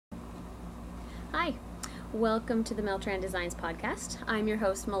Welcome to the Mel-Tran Designs podcast. I'm your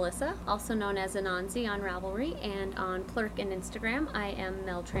host, Melissa, also known as Anansi on Ravelry, and on Plurk and Instagram, I am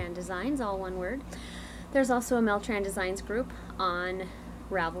Mel-Tran Designs, all one word. There's also a Mel-Tran Designs group on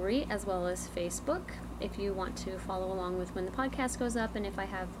Ravelry as well as Facebook if you want to follow along with when the podcast goes up, and if I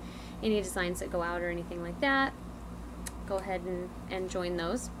have any designs that go out or anything like that, go ahead and join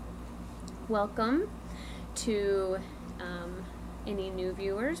those. Welcome to any new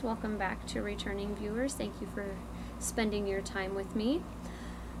viewers. Welcome back to returning viewers. Thank you for spending your time with me.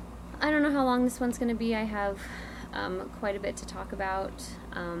 I don't know how long this one's going to be. I have quite a bit to talk about,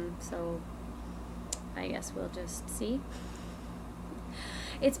 so I guess we'll just see.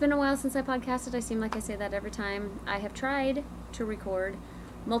 It's been a while since I podcasted. I seem like I say that every time. I have tried to record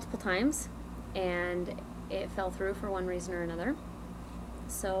multiple times and it fell through for one reason or another.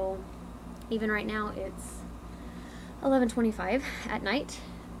 So even right now it's 11:25 at night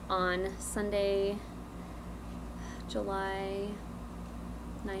on Sunday, July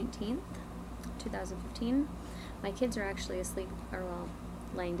 19th, 2015. My kids are actually asleep, or well,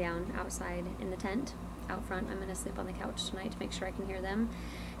 laying down outside in the tent out front. I'm going to sleep on the couch tonight to make sure I can hear them,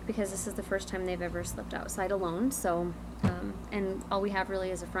 because this is the first time they've ever slept outside alone. So, and all we have really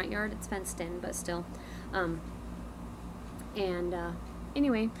is a front yard. It's fenced in, but still.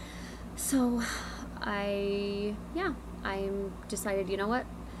 Anyway, so I decided, you know what?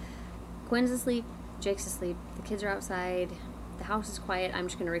 Quinn's asleep, Jake's asleep, the kids are outside, the house is quiet, I'm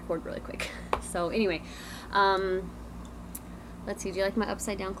just going to record really quick. So anyway, let's see, do you like my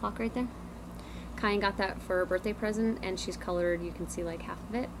upside down clock right there? Kyan got that for a birthday present, and she's colored, you can see like half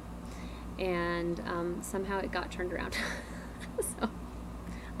of it, and somehow it got turned around. So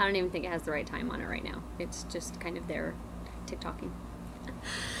I don't even think it has the right time on it right now. It's just kind of there tick-tocking.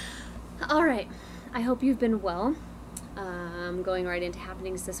 All right, I hope you've been well. I'm going right into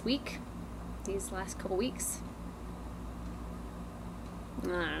happenings this week, these last couple weeks. I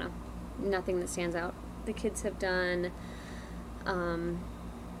don't know, nothing that stands out. The kids have done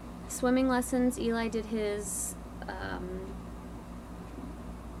swimming lessons. Eli did his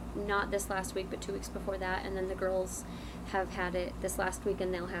not this last week, but 2 weeks before that, and then the girls have had it this last week,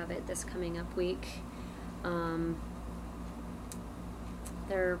 and they'll have it this coming up week.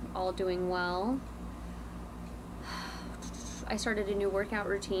 They're all doing well. I started a new workout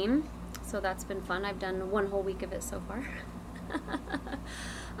routine, so that's been fun. I've done one whole week of it so far.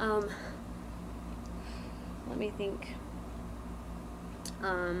 Let me think.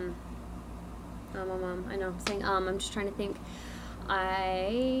 I know, I'm saying I'm just trying to think.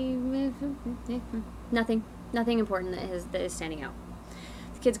 Nothing important that is standing out.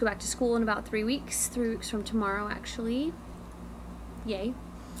 The kids go back to school in about 3 weeks. 3 weeks from tomorrow, actually. Yay.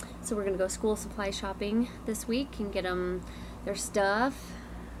 So we're going to go school supply shopping this week and get them their stuff,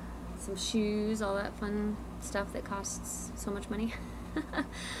 some shoes, all that fun stuff that costs so much money.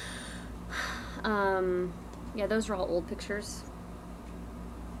 Yeah, those are all old pictures.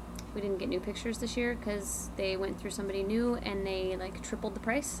 We didn't get new pictures this year because they went through somebody new and they like tripled the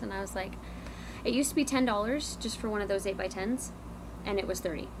price, and I was like, it used to be $10 just for one of those 8x10s, and it was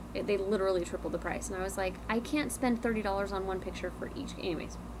 $30. They literally tripled the price, and I was like, I can't spend $30 on one picture for each.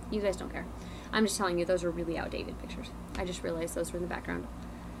 Anyways, you guys don't care. I'm just telling you, those are really outdated pictures. I just realized those were in the background.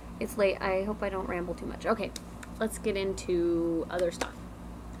 It's late. I hope I don't ramble too much. Okay, let's get into other stuff.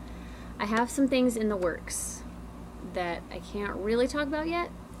 I have some things in the works that I can't really talk about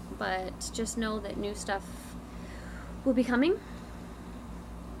yet, but just know that new stuff will be coming.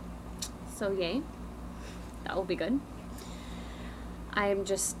 So yay, that will be good. I'm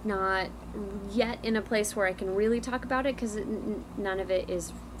just not yet in a place where I can really talk about it because none of it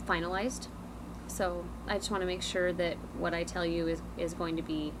is finalized. So I just want to make sure that what I tell you is going to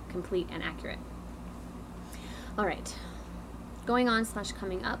be complete and accurate. All right, going on /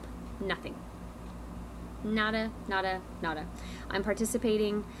 coming up, nothing. Nada. I'm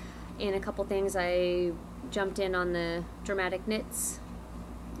participating in a couple things. I jumped in on the dramatic knit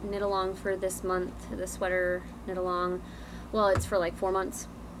along for this month, the sweater knit along. Well, it's for like 4 months,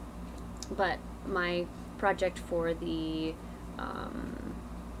 but my project for the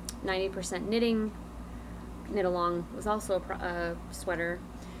 90% knitting knit along was also a sweater.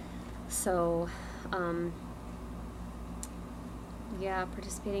 So yeah,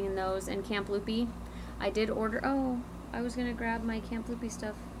 participating in those. And Camp Loopy, I did order, I was gonna grab my Camp Loopy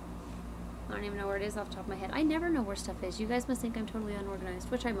stuff. I don't even know where it is off the top of my head. I never know where stuff is. You guys must think I'm totally unorganized,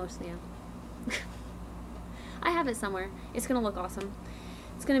 which I mostly am. I have it somewhere. It's gonna look awesome.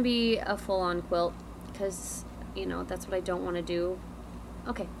 It's gonna be a full-on quilt because, you know, that's what I don't want to do.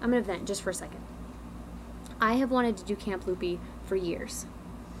 Okay, I'm gonna vent just for a second. I have wanted to do Camp Loopy for years,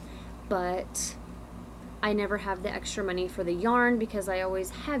 but I never have the extra money for the yarn because I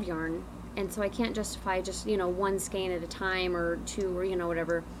always have yarn. And so I can't justify just, you know, one skein at a time or two or, you know,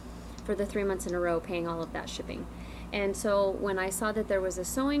 whatever for the 3 months in a row paying all of that shipping. And so when I saw that there was a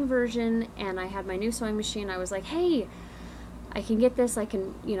sewing version and I had my new sewing machine, I was like, hey, I can get this. I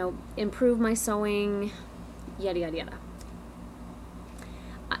can, you know, improve my sewing, yada, yada, yada.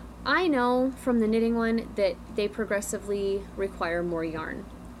 I know from the knitting one that they progressively require more yarn.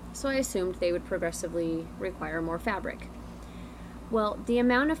 So I assumed they would progressively require more fabric. Well, the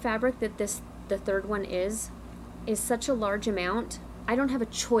amount of fabric that the third one is such a large amount, I don't have a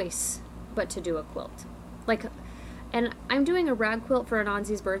choice but to do a quilt. Like, and I'm doing a rag quilt for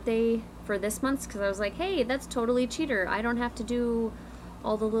Anansi's birthday for this month because I was like, hey, that's totally cheater. I don't have to do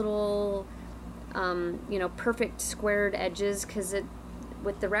all the little, you know, perfect squared edges because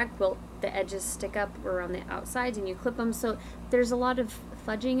with the rag quilt, the edges stick up around the outsides and you clip them. So there's a lot of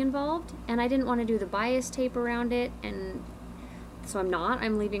fudging involved, and I didn't want to do the bias tape around it, and so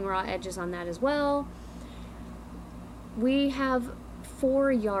I'm leaving raw edges on that as well. We have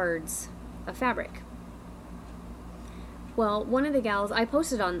 4 yards of fabric. Well, one of the gals, I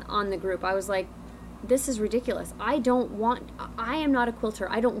posted on the group, I was like, this is ridiculous. I am not a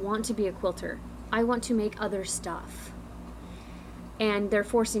quilter. I don't want to be a quilter. I want to make other stuff. And they're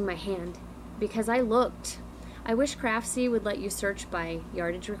forcing my hand because I looked. I wish Craftsy would let you search by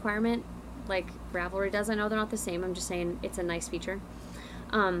yardage requirement like Ravelry does. I know they're not the same. I'm just saying it's a nice feature.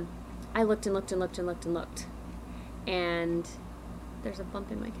 I looked and looked and looked and looked and looked. And there's a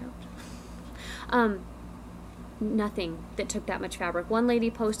bump in my couch. Nothing that took that much fabric. One lady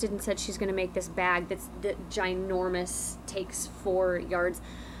posted and said she's going to make this bag that ginormous, takes 4 yards.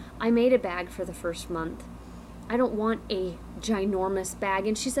 I made a bag for the first month. I don't want a ginormous bag,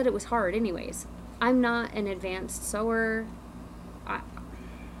 and she said it was hard anyways. I'm not an advanced sewer.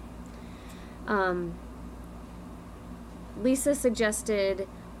 Lisa suggested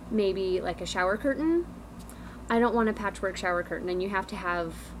maybe like a shower curtain. I don't want a patchwork shower curtain, and you have to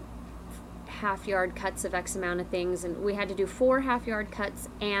have half-yard cuts of X amount of things, and we had to do 4 half-yard cuts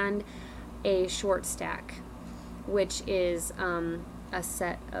and a short stack, which is a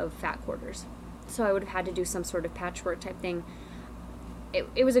set of fat quarters. So I would have had to do some sort of patchwork type thing.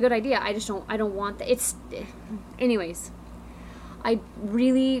 It was a good idea. I don't want that. Anyways, I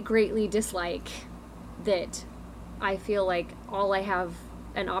really greatly dislike that I feel like all I have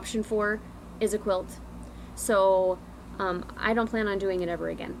an option for is a quilt. So I don't plan on doing it ever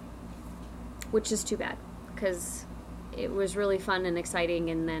again, which is too bad because it was really fun and exciting,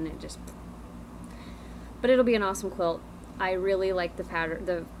 and then it just, but it'll be an awesome quilt. I really like the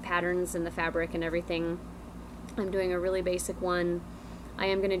patterns and the fabric and everything. I'm doing a really basic one. I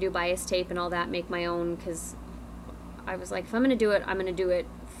am going to do bias tape and all that, make my own, because I was like, if I'm going to do it, I'm going to do it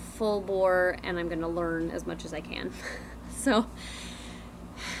full bore, and I'm going to learn as much as I can. So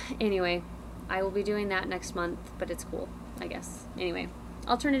anyway, I will be doing that next month, but it's cool, I guess. Anyway,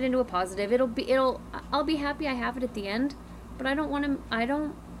 I'll turn it into a positive. I'll be happy I have it at the end, but I don't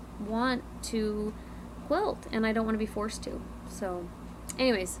want to quilt, and I don't want to be forced to. So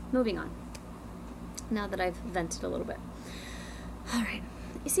anyways, moving on, now that I've vented a little bit. All right,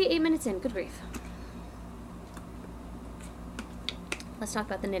 you see, 8 minutes in, good grief. Let's talk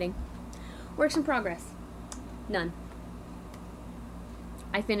about the knitting. Works in progress. None.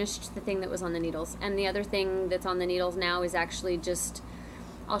 I finished the thing that was on the needles, and the other thing that's on the needles now is actually just,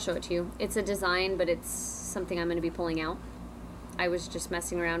 I'll show it to you. It's a design, but it's something I'm going to be pulling out. I was just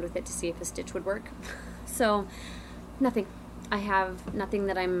messing around with it to see if a stitch would work. So, nothing. I have nothing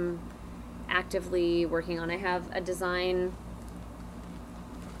that I'm actively working on. I have a design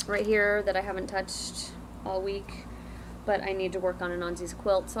right here that I haven't touched all week, but I need to work on Anansi's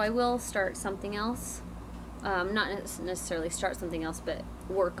quilt, so I will start something else. Not necessarily start something else, but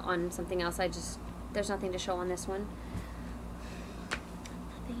work on something else. There's nothing to show on this one.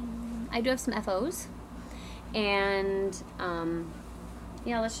 Nothing. I do have some FOs, and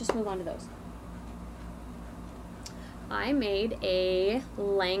yeah, let's just move on to those. I made a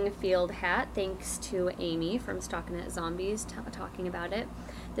Langfield hat thanks to Amy from Stockinette Zombies talking about it.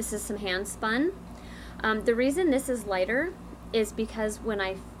 This is some hand spun. The reason this is lighter is because when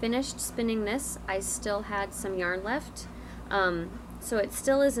I finished spinning this, I still had some yarn left. So it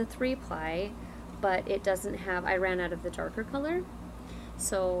still is a 3-ply, but it doesn't have, I ran out of the darker color.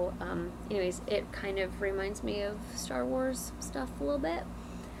 So anyways, it kind of reminds me of Star Wars stuff a little bit.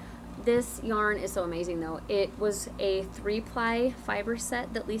 This yarn is so amazing though. It was a 3-ply fiber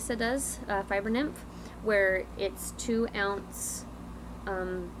set that Lisa does, Fiber Nymph, where it's 2-ounce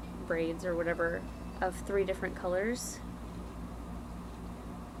braids or whatever of 3 different colors.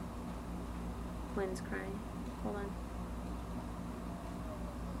 Quinn's crying. Hold on.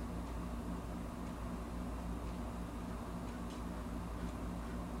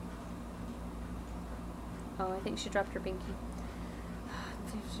 Oh, I think she dropped her binky.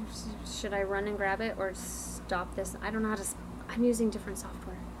 Should I run and grab it or stop this? I don't know how to... I'm using different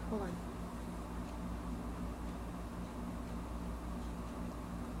software. Hold on.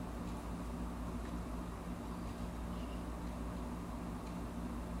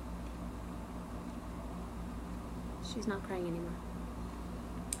 She's not crying anymore.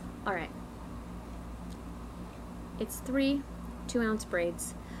 Alright. It's 3 2-ounce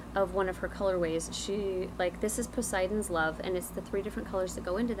braids of one of her colorways. She, like, this is Poseidon's Love, and it's the 3 different colors that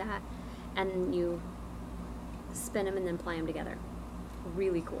go into that, and you spin them and then ply them together.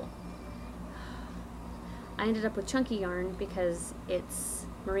 Really cool. I ended up with chunky yarn because it's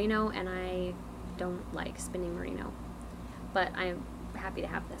merino, and I don't like spinning merino, but I'm happy to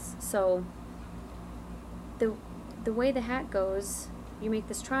have this. So the way the hat goes, you make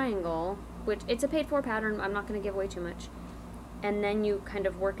this triangle, which it's a paid for pattern. I'm not going to give away too much. And then you kind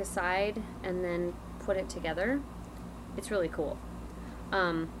of work aside and then put it together. It's really cool.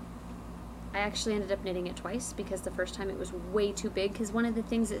 I actually ended up knitting it twice because the first time it was way too big, because one of the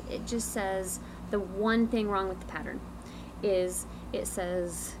things it just says, the one thing wrong with the pattern is it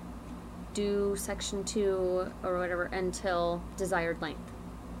says do section 2 or whatever until desired length.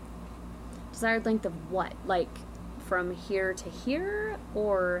 Desired length of what? Like from here to here?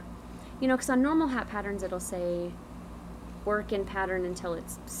 Or, you know, because on normal hat patterns it'll say work in pattern until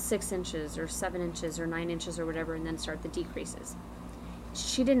it's 6 inches or 7 inches or 9 inches or whatever, and then start the decreases.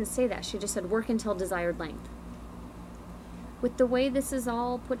 She didn't say that. She just said work until desired length. With the way this is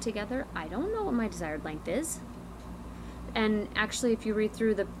all put together, I don't know what my desired length is. And actually, if you read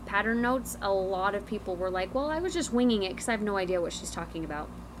through the pattern notes, a lot of people were like, well, I was just winging it because I have no idea what she's talking about.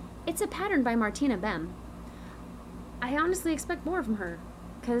 It's a pattern by Martina Bem. I honestly expect more from her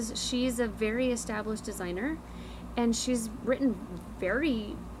because she's a very established designer and she's written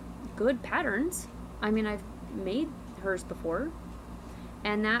very good patterns. I mean, I've made hers before,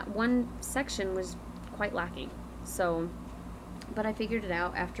 and that one section was quite lacking. So, but I figured it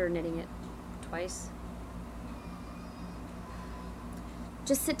out after knitting it twice.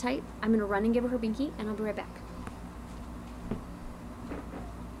 Just sit tight. I'm going to run and give her her binky, and I'll be right back.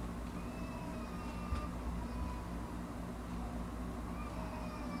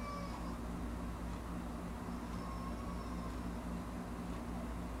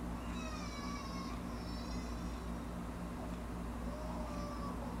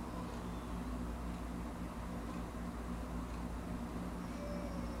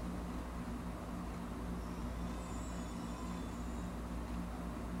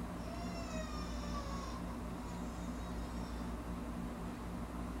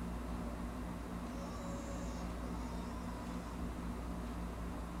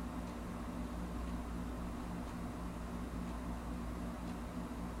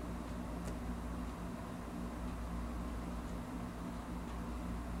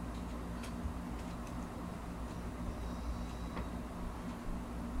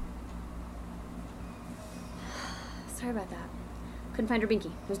 Sorry about that. Couldn't find her binky.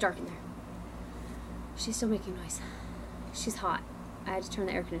 It was dark in there. She's still making noise. She's hot. I had to turn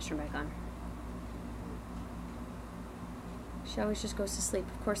the air conditioner back on. She always just goes to sleep.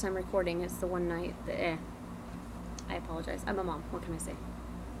 Of course I'm recording. It's the one night that, I apologize. I'm a mom. What can I say?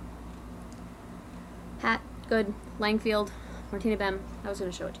 Hat. Good. Langfield. Martina Bem. I was going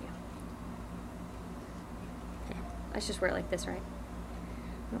to show it to you. Okay. Let's just wear it like this, right?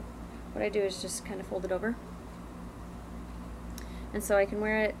 What I do is just kind of fold it over. And so I can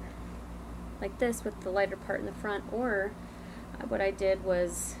wear it like this with the lighter part in the front, or what I did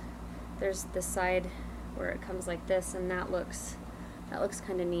was there's this side where it comes like this, and that looks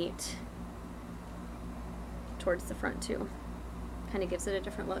kind of neat towards the front too. Kind of gives it a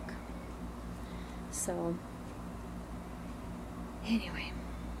different look. So anyway.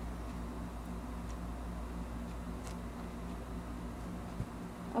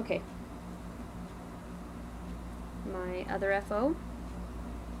 Okay. My other FO.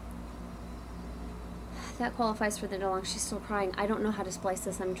 That qualifies for the no long. She's still crying. I don't know how to splice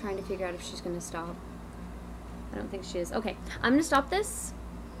this. I'm trying to figure out if she's going to stop. I don't think she is. Okay, I'm going to stop this,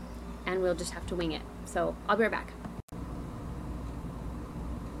 and we'll just have to wing it. So I'll be right back.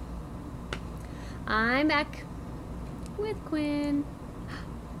 I'm back with Quinn.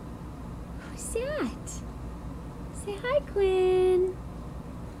 Who's that? Say hi, Quinn.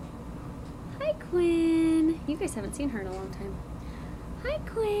 Hi, Quinn. You guys haven't seen her in a long time. Hi,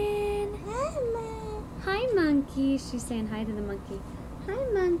 Quinn. Hi, Hi, Monkey. She's saying hi to the monkey. Hi,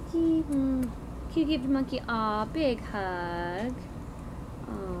 Monkey. Can you give the monkey a big hug?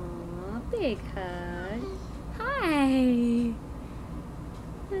 Aw, big hug. Hi.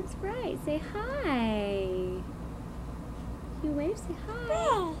 That's right. Say hi. You wave. Say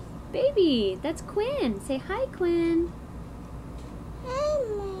hi. Baby, that's Quinn. Say hi, Quinn.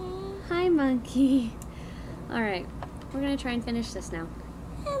 Hi, monkey. All right, we're gonna try and finish this now.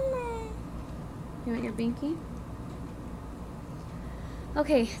 You want your binky?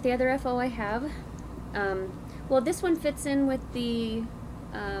 Okay, the other FO I have, well, this one fits in with the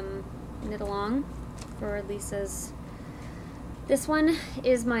knit along for Lisa's. This one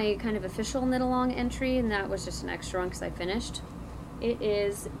is my kind of official knit along entry, and that was just an extra one because I finished. It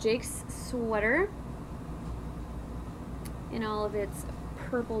is Jake's sweater in all of its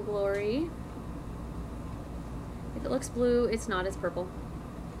purple glory. If it looks blue, it's not as purple.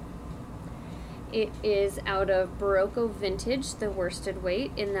 It is out of Barocco Vintage, the worsted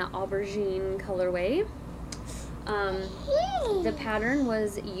weight, in the aubergine colorway. The pattern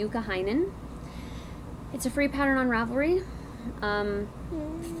was Yuka Heinen. It's a free pattern on Ravelry.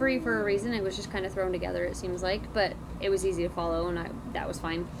 Free for a reason. It was just kind of thrown together, it seems like, but it was easy to follow, and that was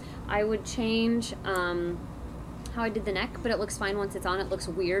fine. I would change how I did the neck, but it looks fine once it's on. It looks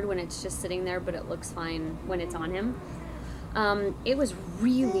weird when it's just sitting there, but it looks fine when it's on him. It was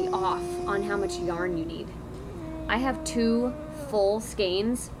really off on how much yarn you need. I have 2 full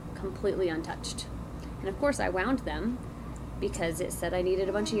skeins completely untouched. And of course I wound them because it said I needed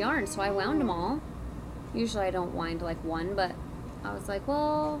a bunch of yarn, so I wound them all. Usually I don't wind like one, but I was like,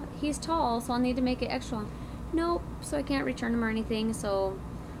 well, he's tall, so I'll need to make it extra long. Nope, so I can't return him or anything, so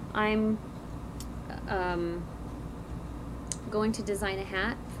I'm going to design a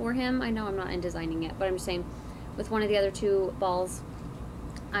hat for him. I know I'm not in designing yet, but I'm just saying, with one of the other 2 balls,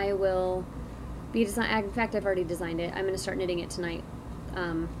 I will be design. In fact, I've already designed it. I'm going to start knitting it tonight.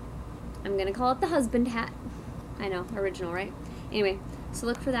 I'm going to call it the husband hat. I know, original, right? Anyway, so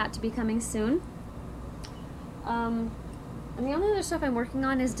look for that to be coming soon. And the only other stuff I'm working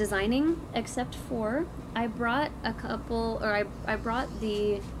on is designing, except for I brought a couple, or I brought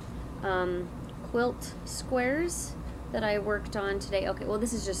the quilt squares that I worked on today. Okay, well,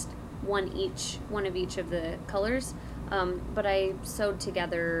 this is just one of each of the colors, but I sewed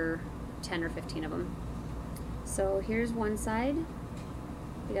together 10 or 15 of them. So here's one side,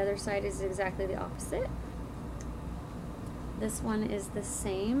 the other side is exactly the opposite. This one is the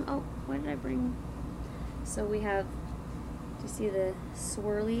same. Oh, what did I bring? So we have, do you see the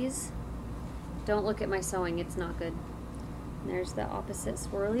swirlies? Don't look at my sewing, it's not good. And there's the opposite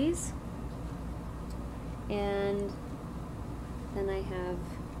swirlies, and then I have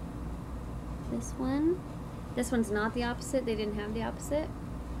this one. This one's not the opposite. They didn't have the opposite.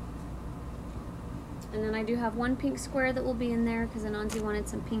 And then I do have one pink square that will be in there because Anansi wanted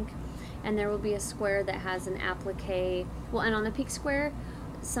some pink. And there will be a square that has an applique. Well, and on the pink square,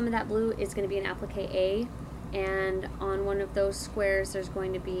 some of that blue is going to be an applique A. And on one of those squares, there's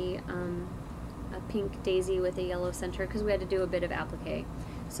going to be a pink daisy with a yellow center because we had to do a bit of applique.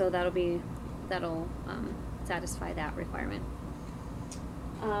 So that'll satisfy that requirement.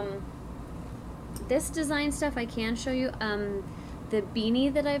 This design stuff I can show you. The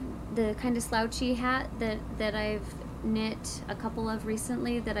beanie that the kind of slouchy hat that I've knit a couple of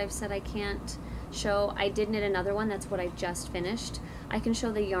recently that I've said I can't show. I did knit another one. That's what I just finished. I can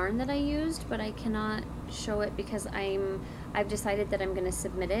show the yarn that I used, but I cannot show it because I've decided that I'm going to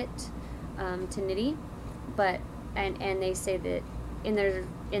submit it to Knitty, but and they say that in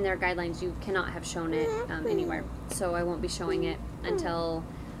their guidelines you cannot have shown it anywhere. So I won't be showing it until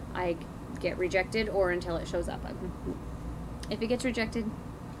I get rejected or until it shows up. If it gets rejected,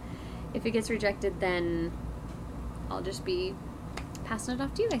 then I'll just be passing it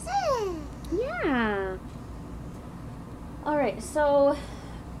off to you guys. Yeah. All right, so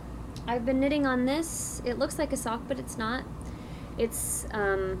I've been knitting on this. It looks like a sock, but it's not. It's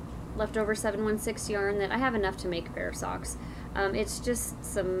leftover 716 yarn that I have enough to make a pair of socks. It's just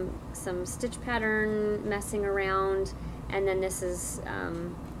some stitch pattern messing around, and then this is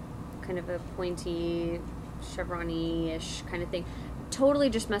kind of a pointy chevron-y-ish kind of thing. Totally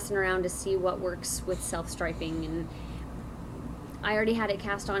just messing around to see what works with self-striping, and I already had it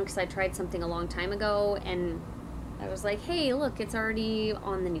cast on because I tried something a long time ago, and I was like, hey, look, it's already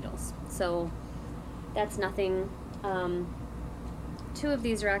on the needles. So that's nothing. 2 of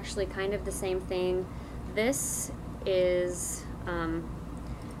these are actually kind of the same thing. This is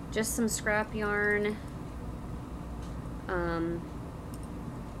just some scrap yarn,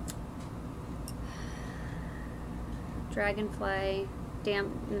 dragonfly,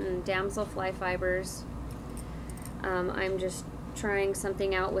 damselfly fibers. I'm just trying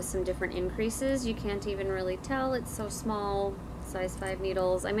something out with some different increases. You can't even really tell, it's so small, size 5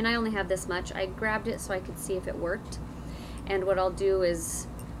 needles. I mean, I only have this much. I grabbed it so I could see if it worked, and what I'll do is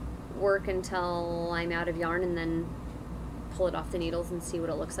work until I'm out of yarn and then pull it off the needles and see what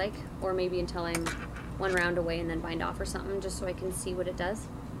it looks like, or maybe until I'm one round away and then bind off or something, just so I can see what it does.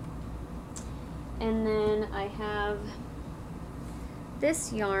 And then I have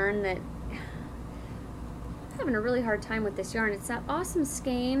this yarn that I'm having a really hard time with this yarn. It's that awesome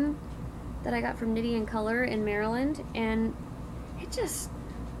skein that I got from Knitty and Color in Maryland, and it's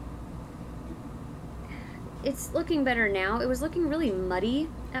looking better now. It was looking really muddy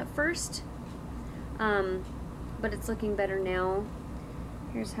at first, but it's looking better now.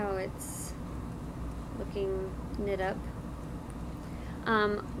 Here's how it's looking knit up.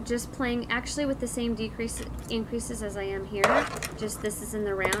 Just playing actually with the same increases as I am here, just this is in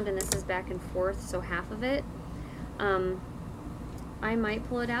the round and this is back and forth, so half of it. I might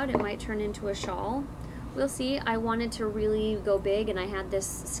pull it out, it might turn into a shawl. We'll see. I wanted to really go big, and I had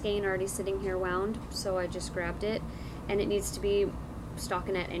this skein already sitting here wound, so I just grabbed it, and it needs to be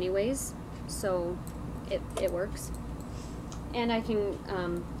stockinette anyways, so it works. And I can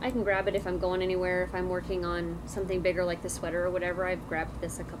grab it if I'm going anywhere, if I'm working on something bigger like the sweater or whatever. I've grabbed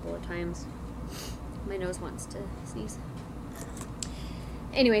this a couple of times. My nose wants to sneeze.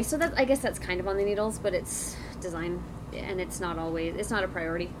 Anyway, so that, I guess that's kind of on the needles, but it's design, and it's not a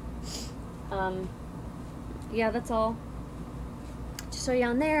priority. Yeah, that's all to show you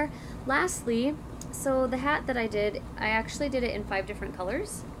on there. Lastly, so the hat that I did, I actually did it in 5 different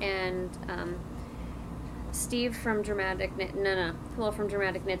colors, and Steve from Dramatic Knit, from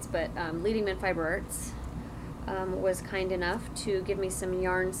Dramatic Knits, but Leading Men Fiber Arts was kind enough to give me some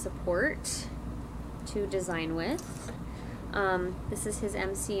yarn support to design with. This is his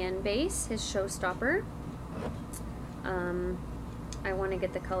MCN base, his showstopper. I want to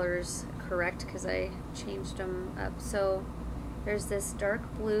get the colors correct because I changed them up. So there's this dark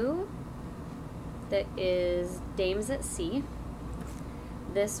blue that is Dames at Sea.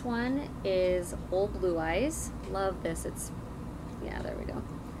 This one is Old Blue Eyes. Love this. It's, yeah, there we go.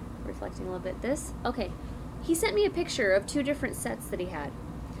 Reflecting a little bit. This, okay. He sent me a picture of 2 different sets that he had.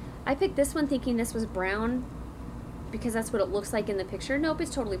 I picked this one thinking this was brown because that's what it looks like in the picture. Nope,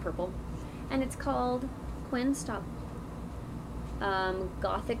 it's totally purple. And it's called Quinn, stop.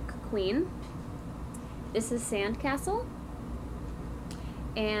 Gothic Queen. This is Sandcastle.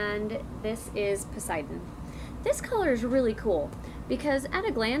 And this is Poseidon. This color is really cool because at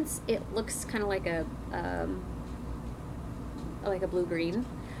a glance it looks kind of like a blue-green,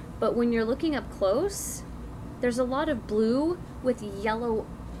 but when you're looking up close, there's a lot of blue with yellow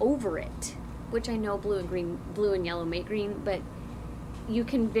over it, which I know blue and yellow make green, but you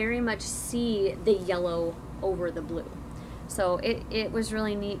can very much see the yellow over the blue. So it was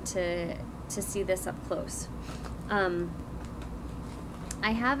really neat to see this up close. I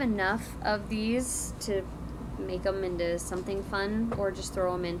have enough of these to make them into something fun, or just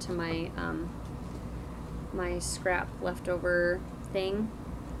throw them into my my scrap leftover thing.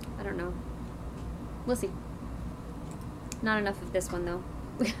 I don't know. We'll see. Not enough of this one though.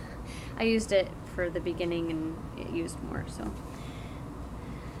 I used it for the beginning and it used more, so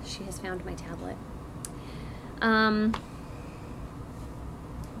she has found my tablet.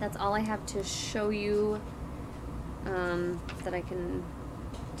 That's all I have to show you that I can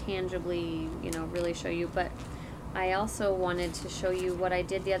tangibly, really show you, but I also wanted to show you what I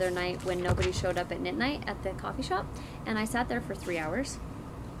did the other night when nobody showed up at knit night at the coffee shop, and I sat there for 3 hours.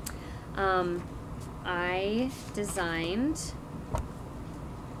 I designed,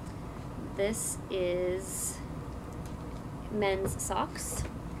 this is men's socks.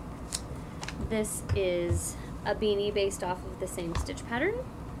 This is a beanie based off of the same stitch pattern.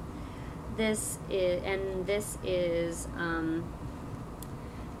 This is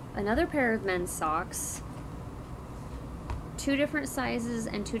another pair of men's socks, 2 different sizes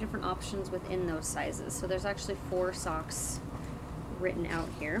and 2 different options within those sizes. So there's actually 4 socks written out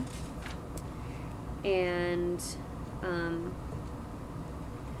here. And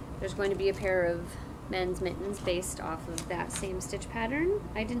there's going to be a pair of men's mittens based off of that same stitch pattern.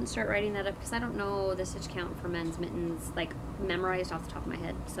 I didn't start writing that up because I don't know the stitch count for men's mittens like memorized off the top of my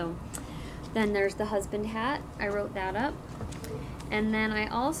head. So then there's the husband hat. I wrote that up. And then I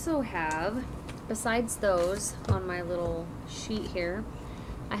also have, besides those on my little sheet here,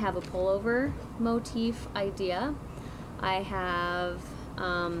 I have a pullover motif idea. I have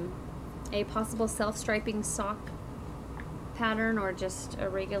a possible self-striping sock pattern or just a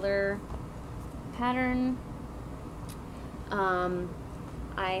regular pattern.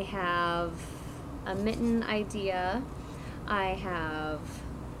 I have a mitten idea. I have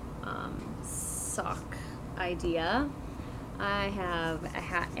sock idea. I have a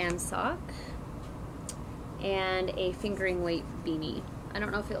hat and sock and a fingering weight beanie. I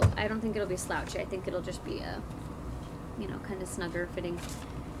don't think it'll be slouchy. I think it'll just be a, you know, kind of snugger fitting.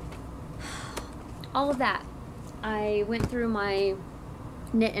 All of that. I went through my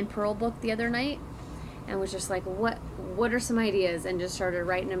knit and purl book the other night and was just like, what are some ideas, and just started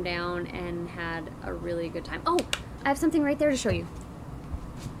writing them down and had a really good time. Oh, I have something right there to show you.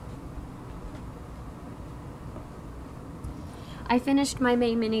 I finished my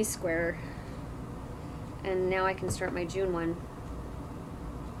May mini square and now I can start my June one.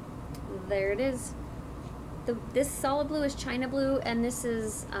 There it is. This solid blue is China blue, and this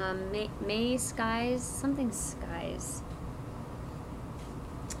is May Skies, something Skies.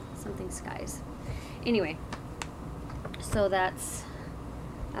 Anyway, so that's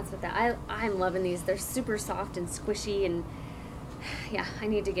what that. I'm loving these. They're super soft and squishy, and yeah, I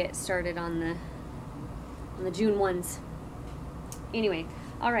need to get started on the June ones. Anyway,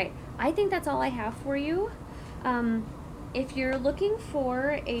 all right. I think that's all I have for you. If you're looking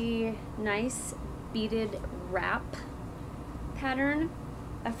for a nice beaded wrap pattern,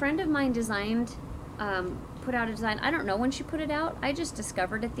 a friend of mine designed, put out a design. I don't know when she put it out. I just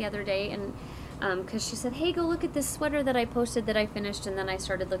discovered it the other day, and because she said, hey, go look at this sweater that I posted that I finished, and then I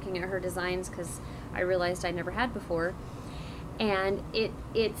started looking at her designs because I realized I never had before. And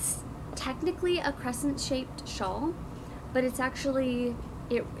it's technically a crescent-shaped shawl, but it's actually,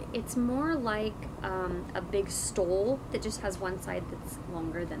 it's more like a big stole that just has one side that's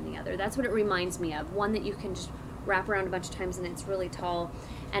longer than the other. That's what it reminds me of. One that you can just wrap around a bunch of times, and it's really tall,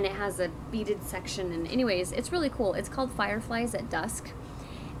 and it has a beaded section, and anyways, it's really cool. It's called Fireflies at Dusk,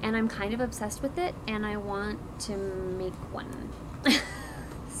 and I'm kind of obsessed with it, and I want to make one.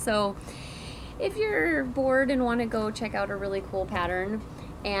 So if you're bored and want to go check out a really cool pattern,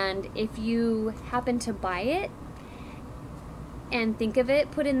 and if you happen to buy it and think of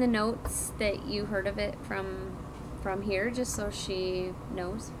it, put in the notes that you heard of it from here, just so she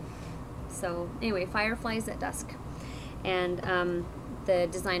knows. So anyway, Fireflies at Dusk, and the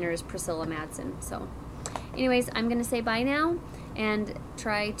designer is Priscilla Madsen. So anyways, I'm gonna say bye now and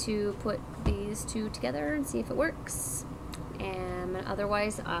try to put these two together and see if it works, and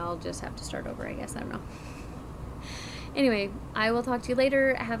otherwise I'll just have to start over, I guess. I don't know. Anyway, I will talk to you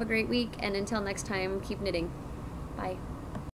later. Have a great week, and until next time, keep knitting. Bye.